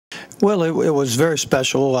Well, it was very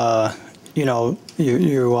special. You know,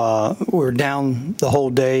 you were down the whole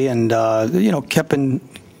day, and you know, kept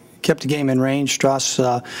the game in range. Strauss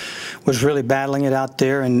was really battling it out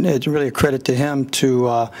there, and it's really a credit to him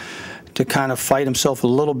to kind of fight himself a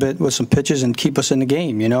little bit with some pitches and keep us in the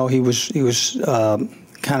game. You know, he was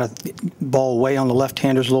kind of ball away on the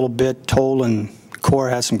left-handers a little bit. Toll and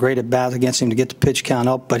Cora had some great at-bats against him to get the pitch count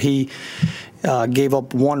up, but he gave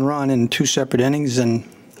up 1 run in 2 separate innings, and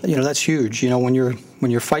you know, that's huge. You know, when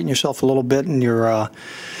you're fighting yourself a little bit and you're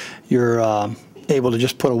able to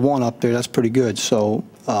just put a 1 up there, that's pretty good. So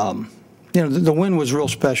you know, the win was real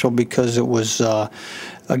special because it was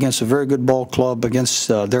against a very good ball club, against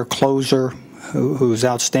their closer, who's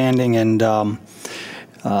outstanding, and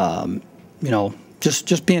you know,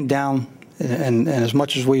 just being down, and as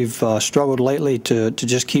much as we've struggled lately to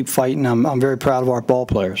just keep fighting, I'm very proud of our ball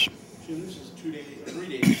players. Jim, this is 3 days now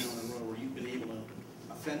in a row where you've been able to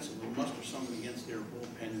offensively muster something against their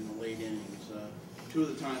bullpen in the late innings. 2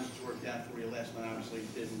 of the times it's worked out for you. Last night obviously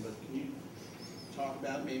it didn't, but can you talk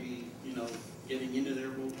about maybe, you know, getting into their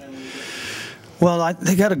bullpen a little bit? Well,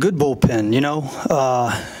 they got a good bullpen, you know.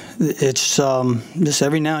 It's just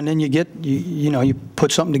every now and then you know, you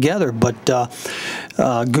put something together. But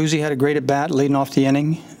Guzzi had a great at-bat leading off the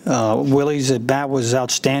inning. Willie's at-bat was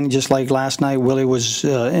outstanding, just like last night. Willie was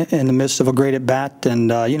in the midst of a great at-bat, and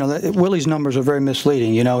you know, Willie's numbers are very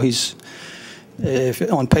misleading. You know,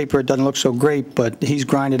 on paper it doesn't look so great, but he's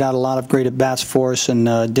grinded out a lot of great at-bats for us, and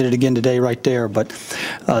did it again today right there. But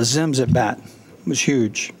Zim's at-bat was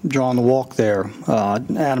huge, drawing the walk there.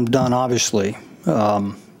 Adam Dunn, obviously.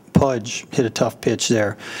 Pudge hit a tough pitch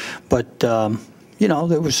there. But, you know,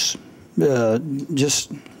 there was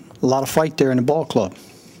just a lot of fight there in the ball club.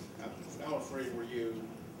 How afraid were you,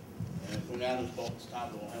 when Adams ball was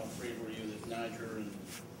top ball, how afraid were you that Niger and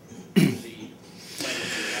the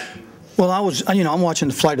Well, I was, you know, I'm watching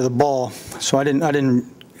the flight of the ball, so I didn't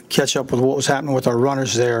catch up with what was happening with our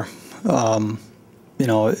runners there. You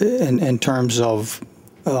know, in terms of,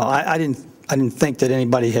 I didn't think that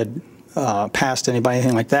anybody had passed anybody,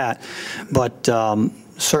 anything like that, but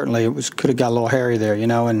certainly it could have got a little hairy there, you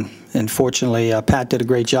know. And fortunately, Pat did a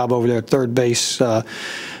great job over there at third base,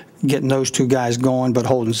 getting those 2 guys going, but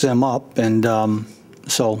holding Zim up. And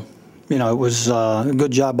so, you know, it was a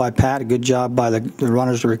good job by Pat, a good job by the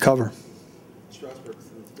runners to recover. Strasburg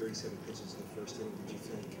threw 37 pitches in the first inning. Did you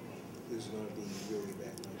think it was going to be really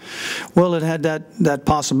bad? Well, it had that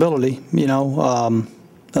possibility, you know.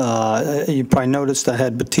 You probably noticed I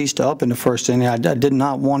had Batista up in the first inning. I did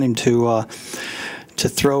not want him to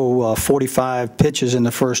throw 45 pitches in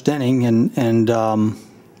the first inning, and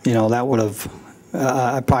you know, that would have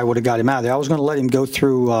I probably would have got him out of there. I was going to let him go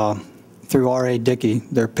through R.A. Dickey,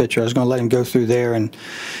 their pitcher. I was going to let him go through there, and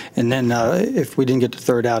then if we didn't get the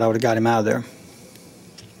 3rd out, I would have got him out of there.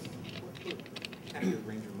 How do you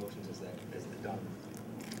range your emotions as the done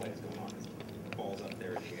play is going on? As the ball's up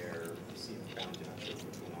there in the air, you see it bound, you're not sure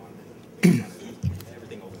what's going on, and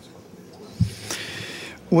everything opens up.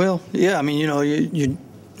 Well, yeah, I mean, you know,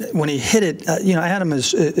 when he hit it, you know, Adam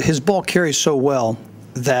his ball carries so well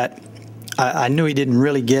that I knew he didn't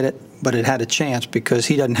really get it, but it had a chance because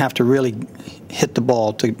he doesn't have to really hit the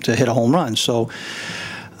ball to hit a home run. So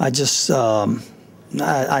I just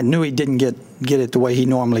I knew he didn't get it the way he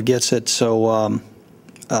normally gets it. So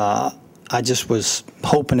I just was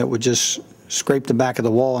hoping it would just scrape the back of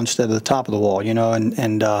the wall instead of the top of the wall, you know.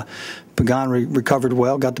 And Pagan recovered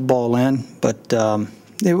well, got the ball in, but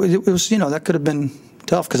it was, you know, that could have been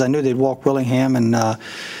tough because I knew they'd walk Willingham, and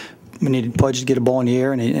we needed Pudge to get a ball in the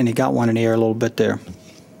air, and he got one in the air a little bit there.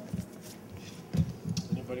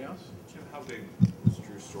 Anybody else? Jim, how big was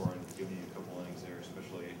Drew Storen giving you a couple innings there,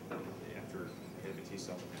 especially after he had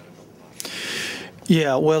Batista up and a couple times?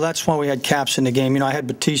 Yeah, well, that's why we had Caps in the game. You know, I had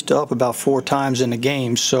Batista up about 4 times in the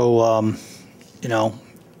game, so you know,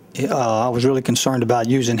 I was really concerned about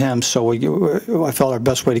using him. So I felt our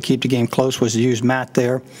best way to keep the game close was to use Matt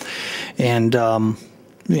there, and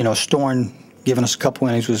you know, Storen giving us a couple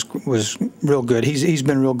innings was real good. He's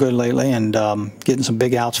been real good lately, and getting some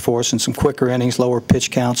big outs for us and some quicker innings, lower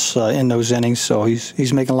pitch counts in those innings. So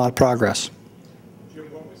he's making a lot of progress.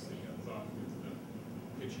 Jim, what was the thought with the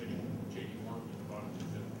pitch hitting J.D. Martin?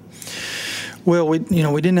 Well,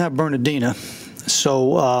 we didn't have Bernardina,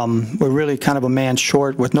 so we're really kind of a man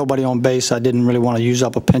short with nobody on base. I didn't really want to use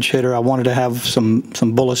up a pinch hitter. I wanted to have some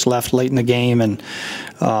bullets left late in the game, and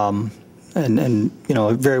you know,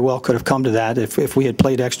 it very well could have come to that if we had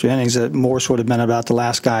played extra innings. That Morse would have been about the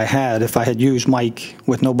last guy I had. If I had used Mike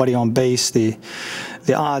with nobody on base, the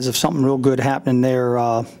odds of something real good happening there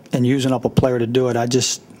and using up a player to do it, I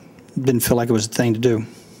just didn't feel like it was the thing to do.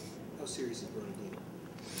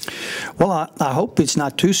 Well, I hope it's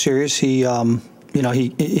not too serious. He,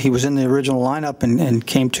 he was in the original lineup and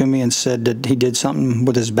came to me and said that he did something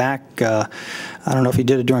with his back. I don't know if he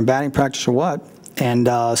did it during batting practice or what. And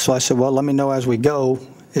so I said, well, let me know as we go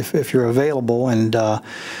if you're available. And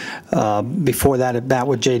before that at bat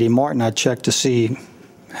with J.D. Martin, I checked to see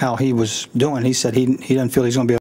how he was doing. He said he doesn't feel he's going to be